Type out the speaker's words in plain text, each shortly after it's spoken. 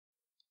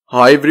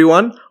Hi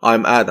everyone,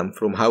 I'm Adam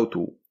from How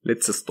To.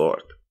 Let's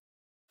start.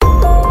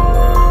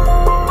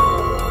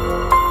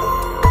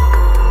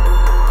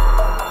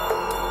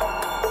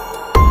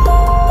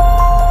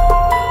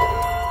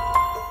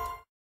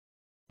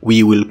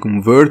 We will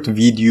convert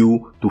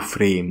video to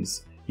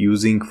frames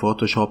using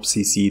Photoshop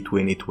CC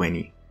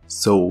 2020.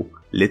 So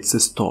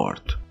let's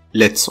start.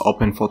 Let's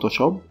open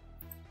Photoshop.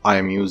 I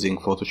am using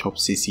Photoshop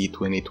CC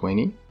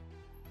 2020.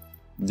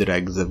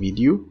 Drag the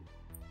video.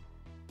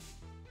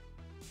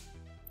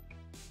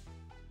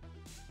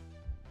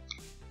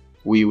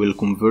 We will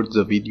convert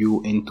the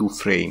video into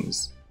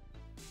frames.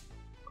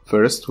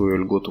 First we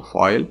will go to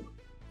File,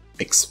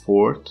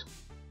 Export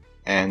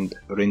and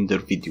Render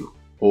Video,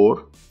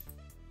 or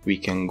we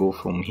can go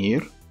from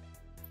here,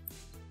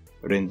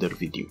 Render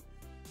Video.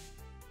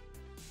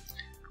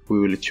 We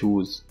will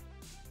choose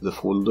the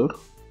folder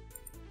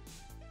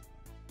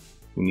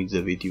we need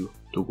the video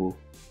to go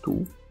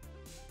to,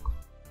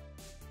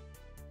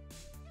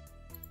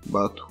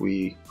 but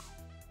we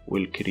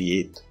will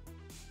create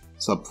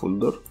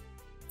subfolder.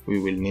 We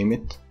will name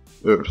it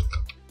Earth.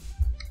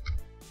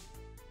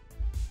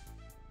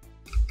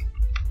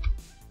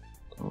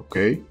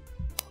 Okay.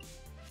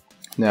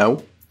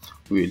 Now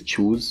we will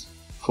choose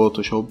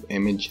Photoshop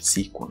image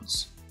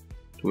sequence.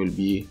 It will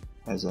be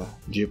as a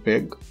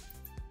JPEG,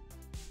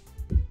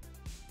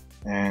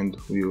 and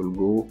we will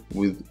go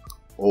with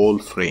all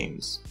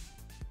frames.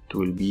 It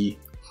will be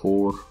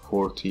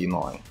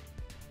 449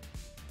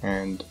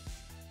 and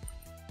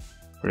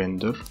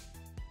render.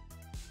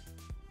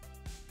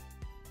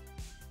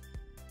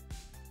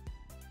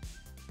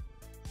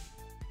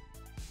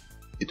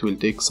 It will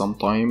take some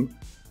time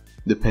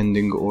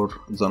depending on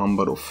the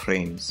number of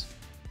frames.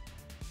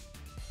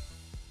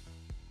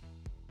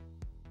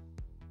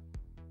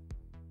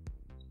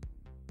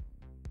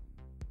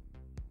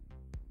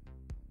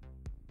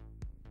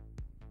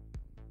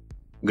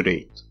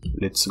 Great,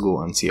 let's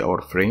go and see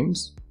our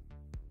frames.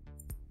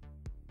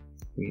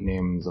 We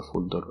name the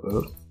folder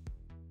Earth.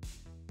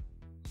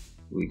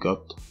 We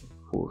got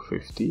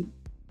 450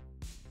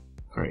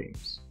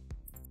 frames.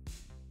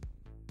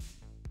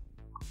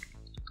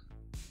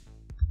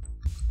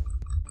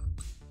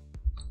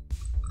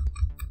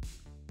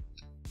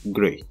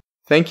 Great.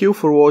 Thank you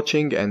for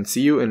watching and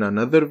see you in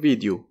another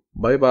video.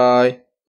 Bye bye.